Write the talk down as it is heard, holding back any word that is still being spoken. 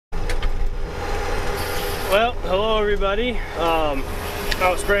Well, hello everybody.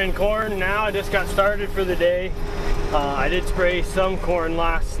 Out spraying corn now. I just got started for the day. I did spray some corn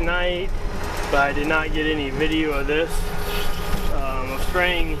last night, but I did not get any video of this. I was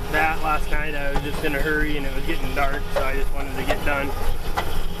spraying that last night. I was just in a hurry and it was getting dark, so I just wanted to get done.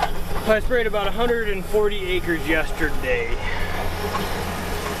 So I sprayed about 140 acres yesterday.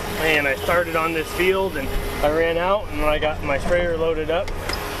 And I started on this field and I ran out, and when I got my sprayer loaded up,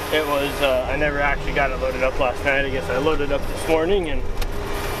 it was, I never actually got it loaded up last night. I guess I loaded up this morning, and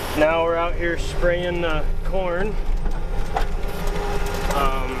now we're out here spraying corn.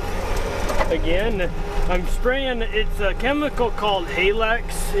 Again, I'm spraying, it's a chemical called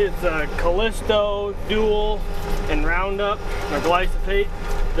Halex. It's a Callisto, Dual, and Roundup, or glyphosate.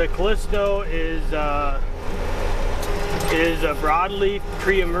 The Callisto is a broadleaf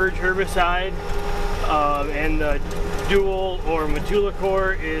pre-emerge herbicide, and the Dual or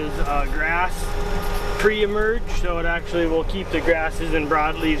Metulacor is grass pre-emerge, so it actually will keep the grasses and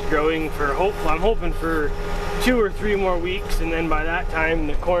broadleaves growing for I'm hoping for 2 or 3 more weeks, and then by that time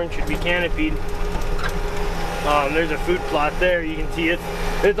the corn should be canopied. There's a food plot there. You can see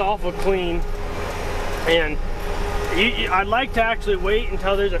it's awful clean, and I'd like to actually wait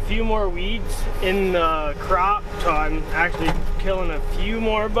until there's a few more weeds in the crop, so I'm actually killing a few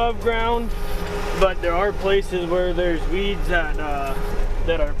more above ground. But there are places where there's weeds that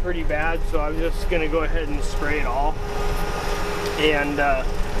are pretty bad, so I'm just gonna go ahead and spray it all. And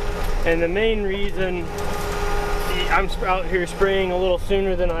the main reason I'm out here spraying a little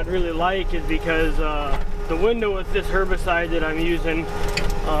sooner than I'd really like is because the window with this herbicide that I'm using,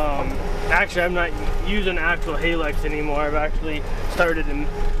 actually I'm not using actual Halex anymore. I've actually started to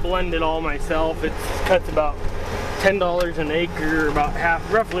blend it all myself. It cuts about $10 an acre,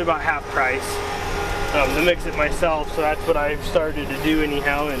 roughly about half price, to mix it myself. So that's what I've started to do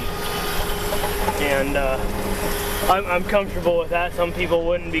anyhow, and I'm comfortable with that. Some people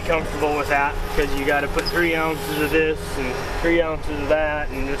wouldn't be comfortable with that because you got to put 3 ounces of this and 3 ounces of that,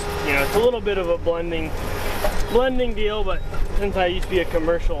 and just, you know, it's a little bit of a blending deal. But since I used to be a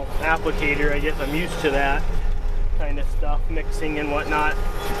commercial applicator, I guess I'm used to that kind of stuff, mixing and whatnot.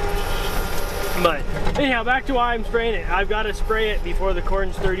 But anyhow, back to why I'm spraying it. I've got to spray it before the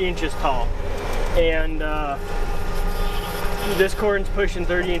corn's 30 inches tall, and this corn's pushing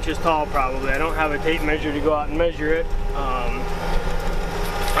 30 inches tall probably. I don't have a tape measure to go out and measure it.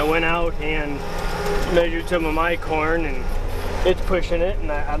 I went out and measured some of my corn, and it's pushing it, and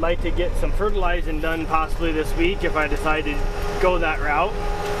I'd like to get some fertilizing done possibly this week if I decide to go that route.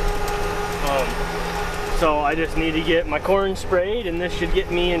 So I just need to get my corn sprayed, and this should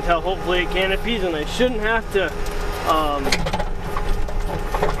get me until hopefully it canopies, and I shouldn't have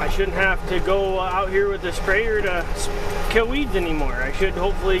to go out here with the sprayer to kill weeds anymore. I should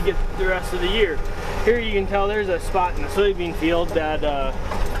hopefully get the rest of the year. Here you can tell there's a spot in the soybean field that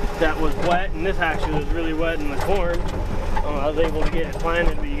was wet, and this actually was really wet in the corn. I was able to get it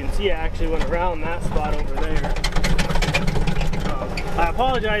planted, but you can see I actually went around that spot over there. I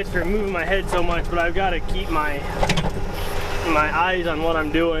apologize for moving my head so much, but I've got to keep my eyes on what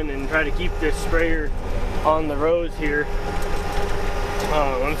I'm doing and try to keep this sprayer on the rows here.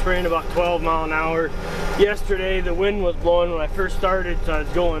 I'm spraying about 12 mile an hour. Yesterday the wind was blowing when I first started, so I was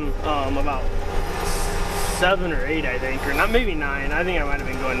going about 7 or 8, I think, or not, maybe 9. I think I might have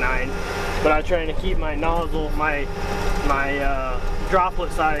been going 9. But I was trying to keep my nozzle, my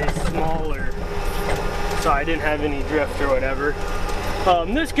droplet size smaller, so I didn't have any drift or whatever.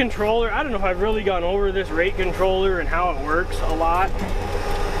 This controller, I don't know if I've really gone over this rate controller and how it works a lot.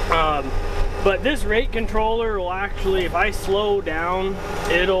 But this rate controller will actually, if I slow down,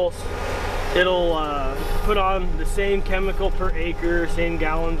 it'll put on the same chemical per acre, same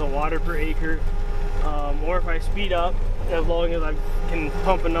gallons of water per acre. Or if I speed up, as long as I can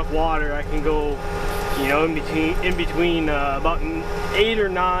pump enough water, I can go, you know, in between about 8 or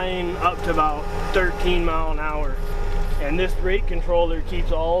 9 up to about 13 mile an hour. And this rate controller keeps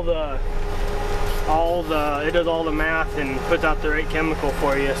it does all the math and puts out the right chemical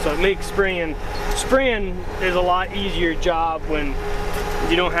for you. So it makes spraying is a lot easier job when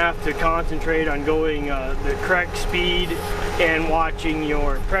you don't have to concentrate on going the correct speed and watching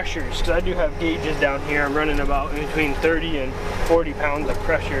your pressures. Because I do have gauges down here. I'm running about in between 30 and 40 pounds of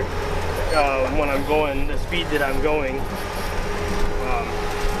pressure when I'm going the speed that I'm going.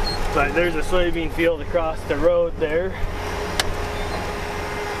 But there's a soybean field across the road there.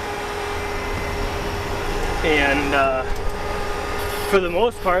 And for the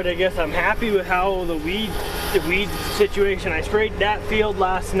most part, I guess I'm happy with how the weed situation. I sprayed that field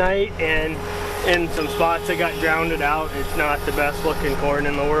last night, and in some spots that got grounded out. It's not the best looking corn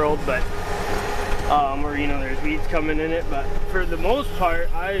in the world, but or you know there's weeds coming in it. But for the most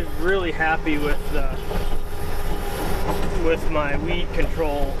part, I'm really happy with my weed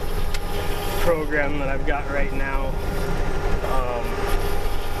control program that I've got right now.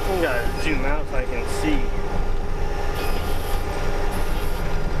 I gotta zoom out so I can see.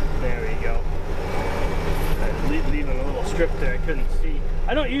 There we go. Leaving a little strip there I couldn't see.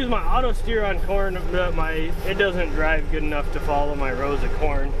 I don't use my auto steer on corn, but it doesn't drive good enough to follow my rows of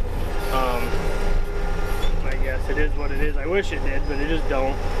corn. I guess it is what it is. I wish it did, but it just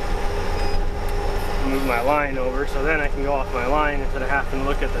don't. Move my line over so then I can go off my line instead of having to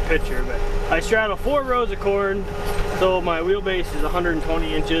look at the picture. But I straddle 4 rows of corn, so my wheelbase is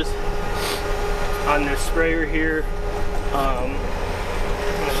 120 inches on this sprayer here. Like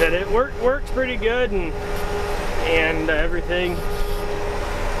I said, it works pretty good and everything.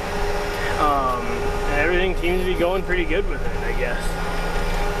 Everything seems to be going pretty good with it, I guess.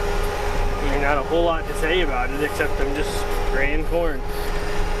 I mean, not a whole lot to say about it except I'm just spraying corn.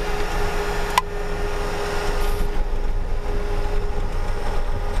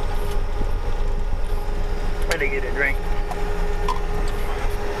 To get a drink.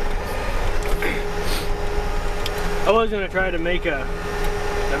 I was going to try to make a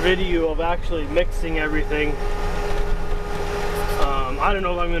video of actually mixing everything. I don't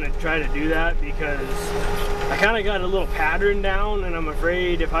know if I'm going to try to do that because I kind of got a little pattern down, and I'm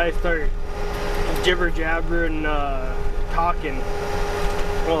afraid if I start jibber jabbering talking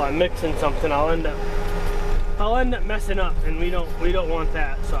while I'm mixing something, I'll end up messing up, and we don't want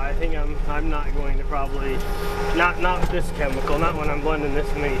that. So I think I'm not going to probably not this chemical, not when I'm blending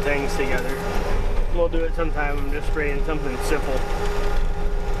this many things together. We'll do it sometime. I'm just spraying something simple.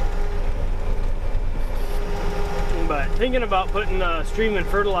 But thinking about putting streaming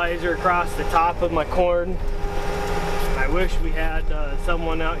fertilizer across the top of my corn. I wish we had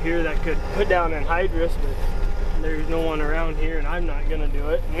someone out here that could put down anhydrous, but there's no one around here, and I'm not gonna do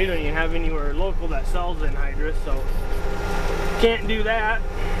it. We don't even have anywhere local that sells anhydrous, so can't do that.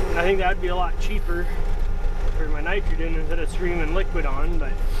 I think that'd be a lot cheaper for my nitrogen instead of streaming liquid on.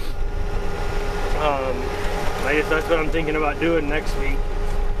 But I guess that's what I'm thinking about doing next week.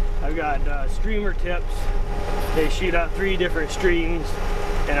 I've got streamer tips. They shoot out 3 different streams,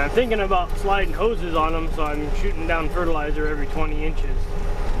 and I'm thinking about sliding hoses on them, so I'm shooting down fertilizer every 20 inches.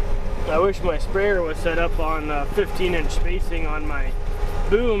 I wish my sprayer was set up on 15-inch spacing on my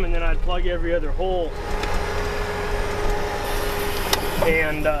boom, and then I'd plug every other hole.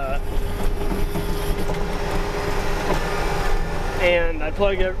 And I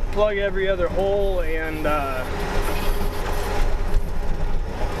plug every other hole and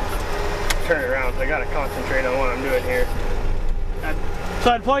turn it around, so I gotta concentrate on what I'm doing here.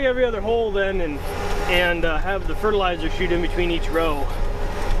 So I'd plug every other hole then and have the fertilizer shoot in between each row.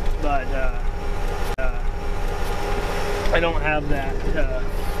 But I don't have that.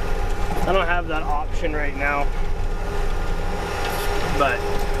 I don't have that option right now. But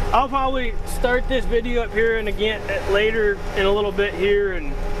I'll probably start this video up here and again later in a little bit here,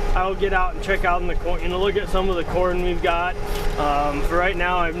 and I'll get out and check out in the corn, look at some of the corn we've got. For right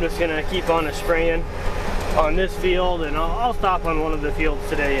now, I'm just gonna keep on spraying on this field, and I'll stop on one of the fields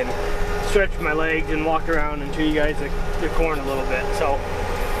today and stretch my legs and walk around and show you guys the corn a little bit. So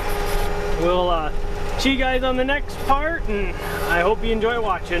we'll see you guys on the next part, and I hope you enjoy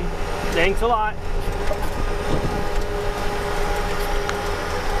watching. Thanks a lot.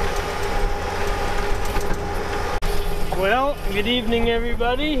 Well, good evening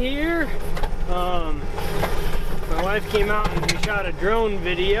everybody here. My wife came out and we shot a drone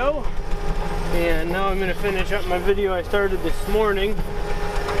video, and now I'm going to finish up my video I started this morning.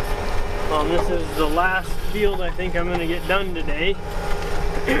 This is the last field I think I'm going to get done today.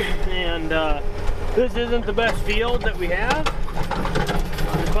 And this isn't the best field that we have.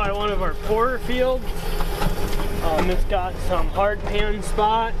 It's probably one of our poorer fields. It's got some hard pan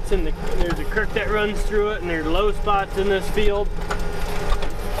spots, and there's a creek that runs through it, and there's low spots in this field.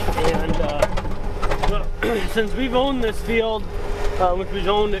 And well, since we've owned this field, which we've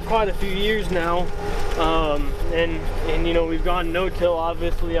owned it quite a few years now, and you know, we've gone no-till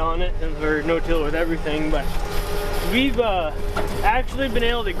obviously on it, and we're no-till with everything, but we've actually been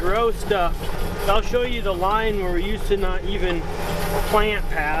able to grow stuff. I'll show you the line where we used to not even plant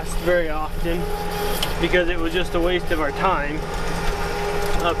past very often because it was just a waste of our time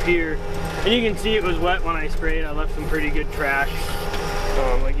up here. And you can see it was wet when I sprayed. I left some pretty good tracks.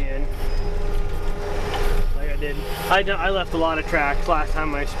 Again, like I left a lot of tracks last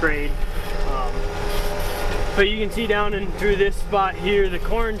time I sprayed. But you can see down in through this spot here, the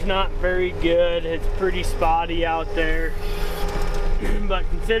corn's not very good. It's pretty spotty out there. but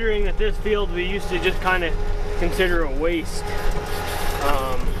considering that this field we used to just kind of consider a waste,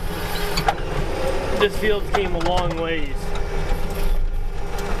 this field came a long ways.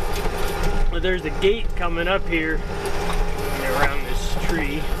 But there's a gate coming up here around this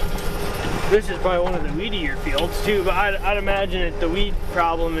tree. This is probably one of the weedier fields too, but I'd imagine that the weed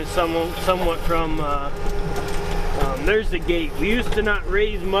problem is somewhat from, there's the gate. We used to not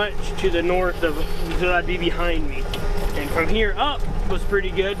raise much to the north of, so that'd be behind me. And from here up was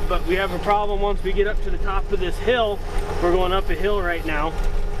pretty good, but we have a problem once we get up to the top of this hill. We're going up a hill right now,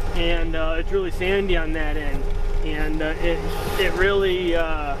 and it's really sandy on that end. And it's really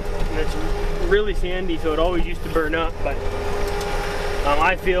sandy, so it always used to burn up. But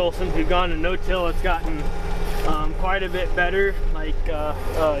I feel since we've gone to no-till, it's gotten quite a bit better, like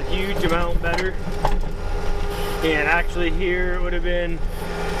a huge amount better. And actually here it would have been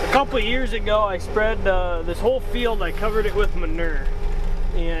a couple of years ago, I spread this whole field, I covered it with manure.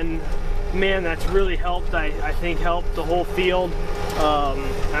 And man, that's really helped. I think helped the whole field.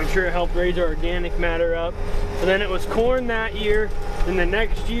 I'm sure it helped raise our organic matter up. So then it was corn that year. Then the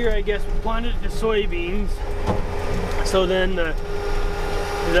next year, I guess, we planted it to soybeans. So then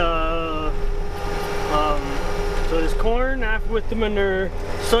so there's corn after with the manure,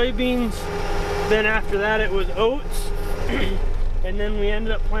 soybeans. Then after that, it was oats. And then we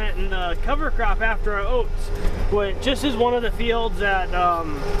ended up planting cover crop after our oats, which just is one of the fields that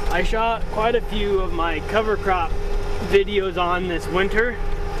I shot quite a few of my cover crop videos on this winter.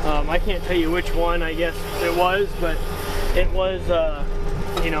 I can't tell you which one, I guess it was, but it was,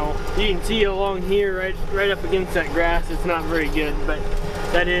 you know, you can see along here, right up against that grass. It's not very good, but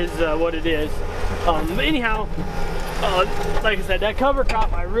that is what it is. But anyhow, like I said, that cover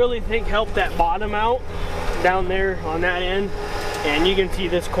crop I really think helped that bottom out down there on that end. And you can see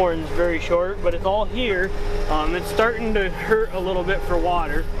this corn is very short, but it's all here. It's starting to hurt a little bit for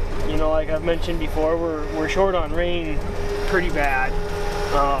water. You know, like I've mentioned before, we're short on rain pretty bad.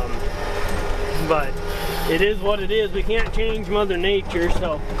 But it is what it is. We can't change Mother Nature,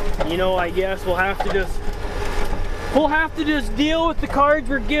 so you know, I guess we'll have to just deal with the cards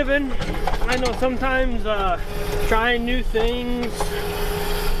we're given. I know sometimes trying new things,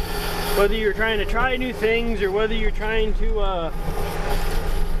 whether you're trying to try new things or whether you're trying to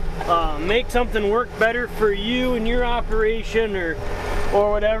make something work better for you and your operation or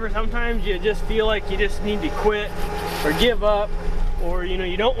whatever, sometimes you just feel like you just need to quit or give up, or you know,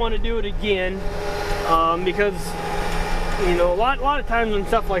 you don't want to do it again, because you know, a lot of times when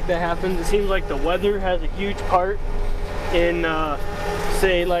stuff like that happens, it seems like the weather has a huge part in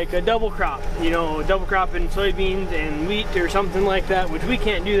say like a double crop, you know, double crop in soybeans and wheat or something like that, which we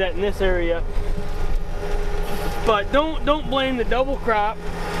can't do that in this area. But don't blame the double crop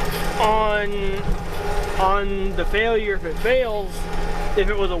on the failure if it fails, if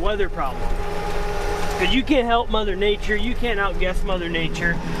it was a weather problem. Because you can't help Mother Nature, you can't outguess Mother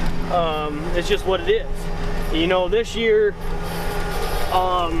Nature. It's just what it is. You know, this year,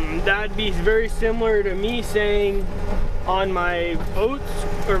 that'd be very similar to me saying on my oats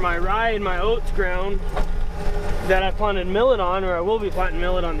or my rye and my oats ground that I planted millet on, or I will be planting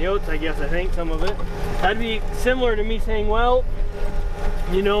millet on the oats, I guess, I think, some of it. That'd be similar to me saying, well,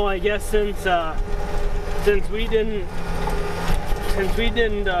 you know, I guess since we didn't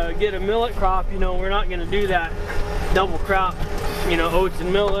get a millet crop, you know, we're not going to do that double crop, you know, oats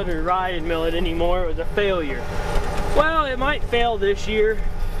and millet or rye and millet anymore. It was a failure. Well, it might fail this year,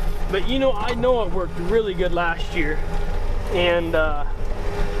 but you know, I know it worked really good last year. And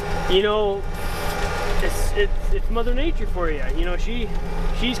you know, it's Mother Nature for you. You know,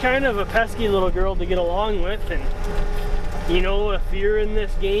 she's kind of a pesky little girl to get along with, and you know, if you're in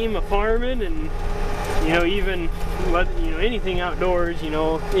this game of farming and you know, even you know, anything outdoors, you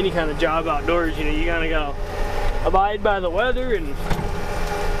know, any kind of job outdoors, you know, you gotta go abide by the weather, and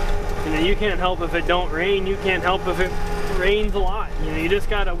you know, you can't help if it don't rain, you can't help if it rains a lot. You know, you just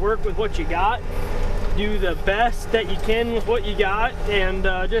gotta work with what you got, do the best that you can with what you got, and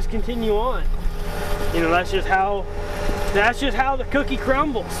just continue on. You know, that's just how the cookie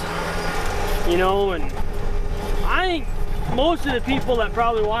crumbles. You know, and I think most of the people that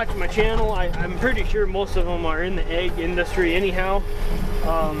probably watch my channel, I'm pretty sure most of them are in the egg industry anyhow.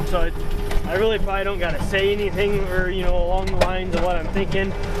 So I really probably don't gotta say anything, or you know, along the lines of what I'm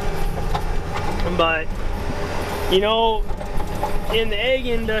thinking. But you know, in the egg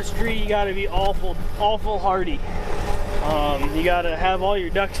industry, you gotta be awful hardy. You gotta have all your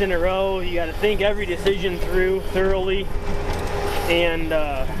ducks in a row. You gotta think every decision through thoroughly, and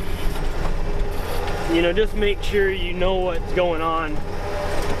you know, just make sure you know what's going on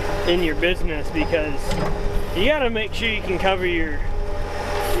in your business, because you gotta make sure you can cover your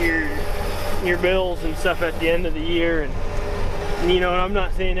your bills and stuff at the end of the year. And you know, I'm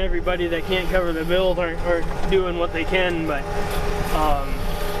not saying everybody that can't cover the bills aren't doing what they can, but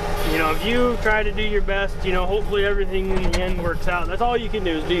you know, if you try to do your best, you know, hopefully everything in the end works out. That's all you can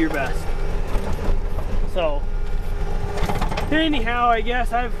do, is do your best. So anyhow, I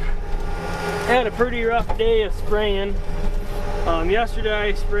guess I've had a pretty rough day of spraying. Yesterday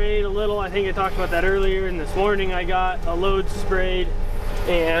I sprayed a little, I think I talked about that earlier, and this morning I got a load sprayed,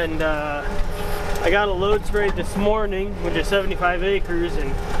 and I got a load sprayed this morning, which is 75 acres,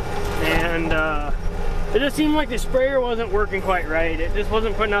 and it just seemed like the sprayer wasn't working quite right. It just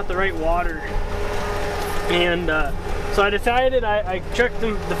wasn't putting out the right water. And so I decided, I checked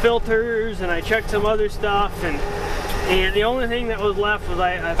the filters, and I checked some other stuff, and the only thing that was left was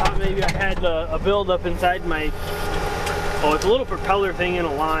I thought maybe I had a buildup inside my, oh, it's a little propeller thing in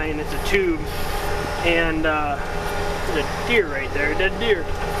a line. It's a tube, and there's a deer right there, a dead deer.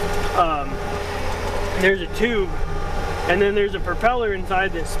 There's a tube, and then there's a propeller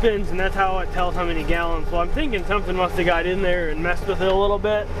inside that spins, and that's how it tells how many gallons. Well, I'm thinking something must have got in there and messed with it a little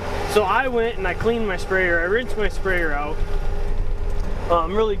bit. So I went and I cleaned my sprayer. I rinsed my sprayer out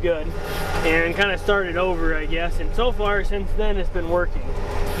really good, and kind of started over, I guess. And so far since then it's been working.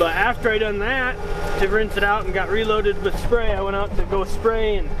 But after I done that, to rinse it out and got reloaded with spray, I went out to go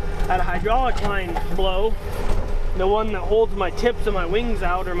spray and had a hydraulic line blow, the one that holds my tips of my wings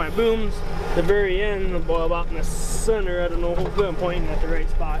out, or my booms, the very end, about in the center. I don't know if I'm pointing at the right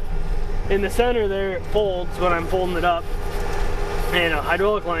spot. In the center there, it folds when I'm folding it up, and a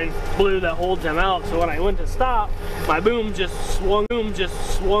hydraulic line blew that holds them out. So when I went to stop, my boom just swung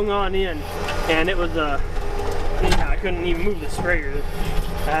on in, and it was I couldn't even move the sprayer.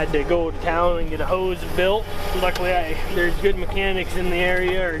 I had to go to town and get a hose built. Luckily, there's good mechanics in the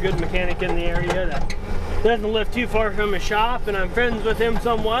area, or a good mechanic in the area that doesn't live too far from his shop, and I'm friends with him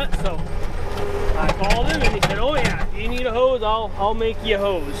somewhat. So I called him, and he said, "Oh yeah, if you need a hose, I'll make you a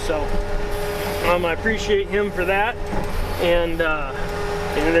hose." So I appreciate him for that, and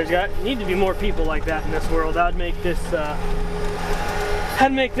need to be more people like that in this world. That'd make this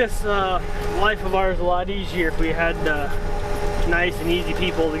life of ours a lot easier if we had nice and easy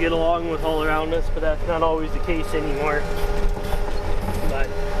people to get along with all around us, but that's not always the case anymore. But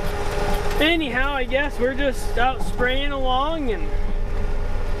anyhow, I guess we're just out spraying along, and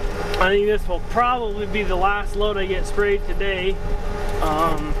I think this will probably be the last load I get sprayed today.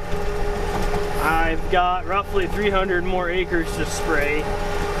 I've got roughly 300 more acres to spray.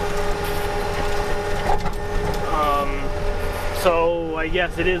 So I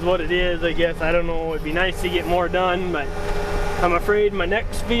guess it is what it is. I guess, I don't know, it'd be nice to get more done, but I'm afraid my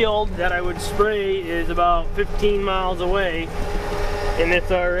next field that I would spray is about 15 miles away, and it's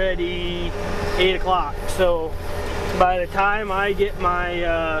already 8 o'clock. So by the time I get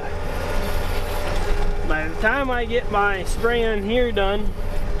my spraying here done,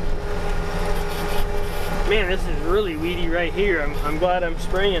 man, this is really weedy right here. I'm glad I'm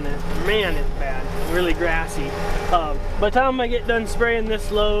spraying it. Man, it's bad. Really grassy. By the time I get done spraying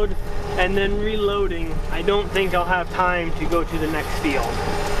this load and then reloading, I don't think I'll have time to go to the next field.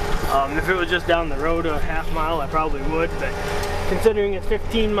 If it was just down the road a half mile, I probably would, but considering it's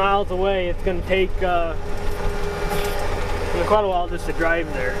 15 miles away, it's going to take quite a while just to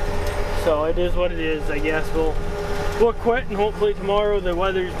drive there. So it is what it is. I guess we'll quit, and hopefully tomorrow the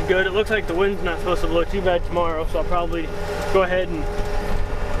weather's good. It looks like the wind's not supposed to blow too bad tomorrow, so I'll probably go ahead and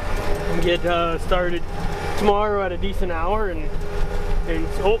get started tomorrow at a decent hour, and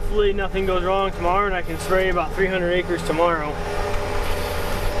hopefully nothing goes wrong tomorrow, and I can spray about 300 acres tomorrow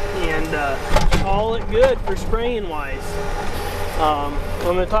and call it good for spraying wise. I'm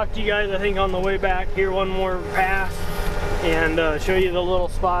going to talk to you guys, I think, on the way back here, one more pass, and show you the little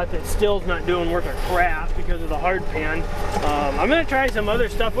spot that still's not doing worth a crap because of the hard pan. I'm going to try some other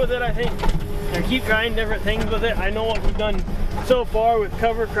stuff with it, I think, and keep trying different things with it. I know what we've done so far with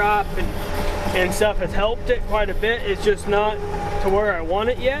cover crop and stuff has helped it quite a bit. It's just not to where I want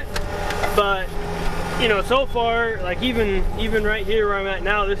it yet, but you know, so far, like even right here where I'm at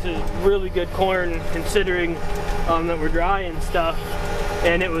now, this is really good corn considering that we're dry and stuff,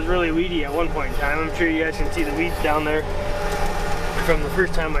 and it was really weedy at one point in time. I'm sure you guys can see the weeds down there from the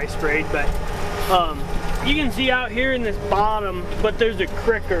first time I sprayed, but you can see out here in this bottom, but there's a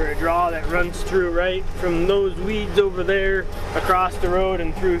creek or a draw that runs through right from those weeds over there across the road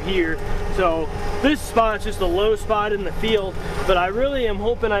and through here. So this spot's just a low spot in the field, but I really am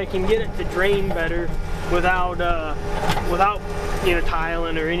hoping I can get it to drain better without you know,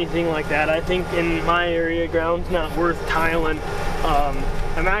 tiling or anything like that. I think in my area, ground's not worth tiling.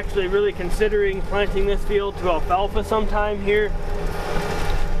 I'm actually really considering planting this field to alfalfa sometime here.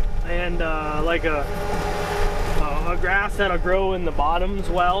 And and like a grass that'll grow in the bottoms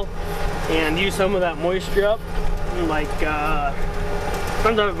well, and use some of that moisture up, like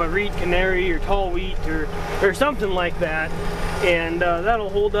some type of a reed canary or tall wheat or something like that, and that'll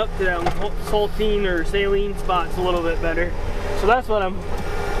hold up to them saltine or saline spots a little bit better. So that's what I'm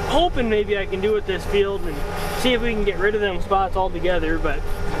hoping maybe I can do with this field, and see if we can get rid of them spots altogether. But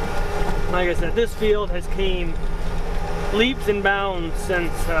like I said, this field has came leaps and bounds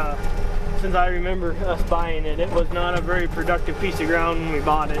since I remember us buying it. It was not a very productive piece of ground when we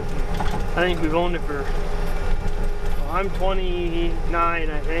bought it. I think we've owned it for, well, I'm 29,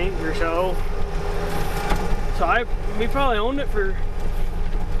 I think, or so. So we probably owned it for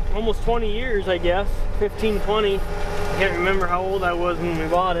almost 20 years, I guess, 15, 20. Can't remember how old I was when we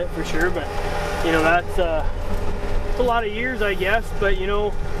bought it for sure, but you know, that's a lot of years, I guess. But you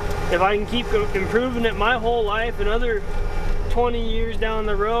know, if I can keep improving it my whole life, another 20 years down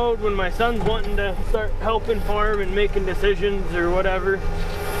the road, when my son's wanting to start helping farm and making decisions or whatever,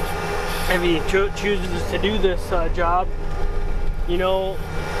 if he chooses to do this job, you know,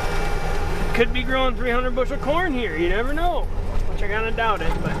 could be growing 300 bushel corn here. You never know, which I kind of doubt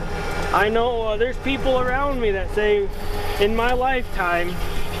it. But I know there's people around me that say in my lifetime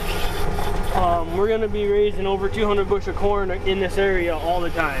we're going to be raising over 200 bushel corn in this area all the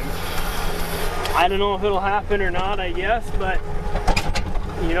time. I don't know if it'll happen or not, I guess, but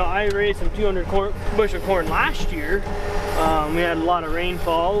you know, I raised some 200 bushel corn last year. We had a lot of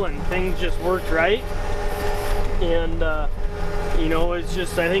rainfall and things just worked right, and you know, it's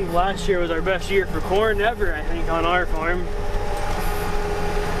just, I think last year was our best year for corn ever, I think, on our farm.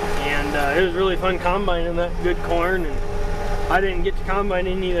 And it was really fun combining that good corn. And I didn't get to combine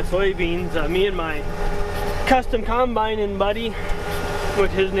any of the soybeans. Me and my custom combining buddy,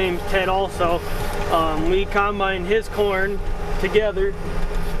 which his name's Ted also, we combined his corn together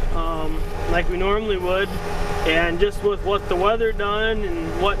like we normally would, and just with what the weather done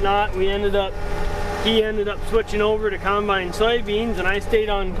and whatnot, he ended up switching over to combine soybeans, and I stayed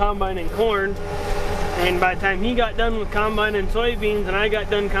on combining corn. And by the time he got done with combining soybeans and I got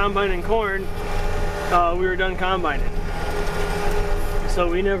done combining corn, we were done combining. So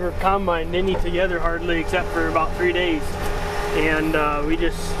we never combined any together hardly, except for about 3 days. And we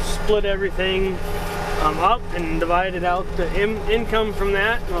just split everything up and divided out the income from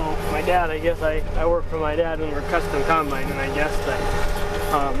that. Well, my dad, I guess I work for my dad when we're custom combining, I guess.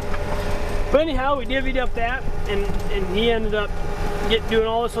 But anyhow, we divvied up that, and he ended up doing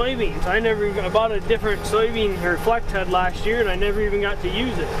all the soybeans. I bought a different soybean or flex head last year, and I never even got to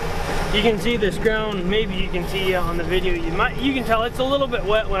use it. You can see this ground, maybe you can see on the video, you can tell it's a little bit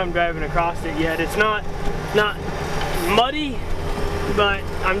wet when I'm driving across it yet. It's not muddy, but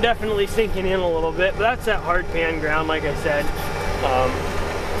I'm definitely sinking in a little bit. But that's that hard pan ground, like I said.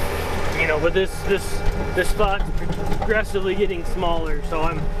 You know, but this spot's progressively getting smaller, so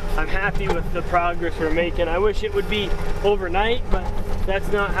I'm happy with the progress we're making. I wish it would be overnight, but that's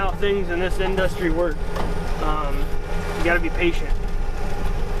not how things in this industry work. You gotta be patient.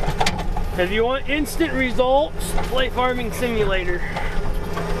 If you want instant results, play Farming Simulator.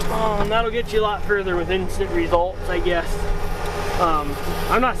 And that'll get you a lot further with instant results, I guess.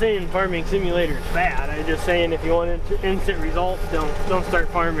 I'm not saying Farming Simulator is bad. I'm just saying if you want instant results, don't start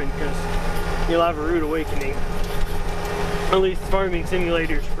farming, because you'll have a rude awakening. At least Farming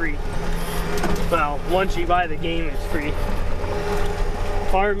Simulator is free. Well, once you buy the game, it's free.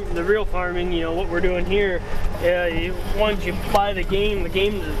 The real farming, you know, what we're doing here, once you buy the game is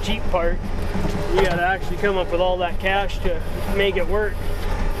the cheap part. You gotta actually come up with all that cash to make it work.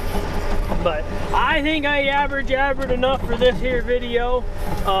 But I think I jabbered enough for this here video.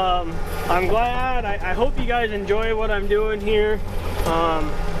 I'm glad. I hope you guys enjoy what I'm doing here.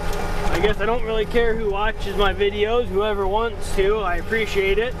 I guess I don't really care who watches my videos. Whoever wants to, I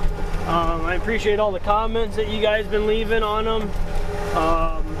appreciate it. I appreciate all the comments that you guys been leaving on them.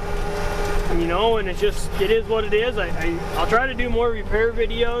 You know, and it is what it is. I'll try to do more repair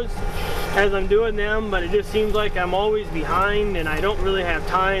videos as I'm doing them, but it just seems like I'm always behind, and I don't really have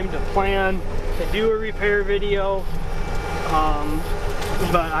time to plan to do a repair video.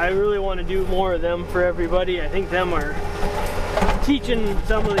 But I really want to do more of them for everybody. I think them are teaching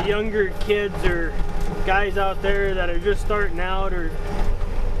some of the younger kids or guys out there that are just starting out, or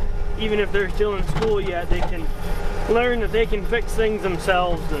even if they're still in school yet, they can learn that they can fix things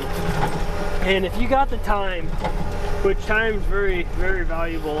themselves. And if you got the time, which time's very, very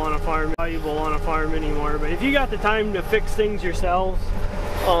valuable on a farm anymore, but if you got the time to fix things yourselves,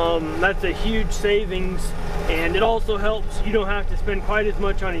 that's a huge savings. And it also helps, you don't have to spend quite as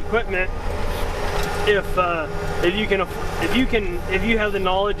much on equipment if you can if you have the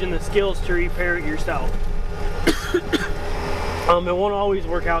knowledge and the skills to repair it yourself. It won't always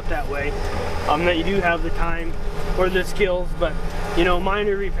work out that way, that you do have the time or the skills, but you know,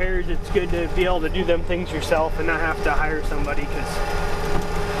 minor repairs, it's good to be able to do them things yourself and not have to hire somebody, because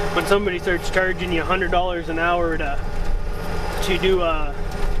when somebody starts charging you $100 an hour to do a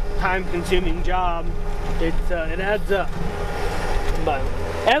time-consuming job, it adds up. But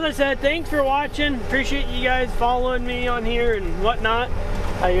as I said, thanks for watching. Appreciate you guys following me on here and whatnot.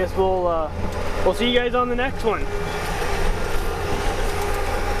 I guess we'll see you guys on the next one.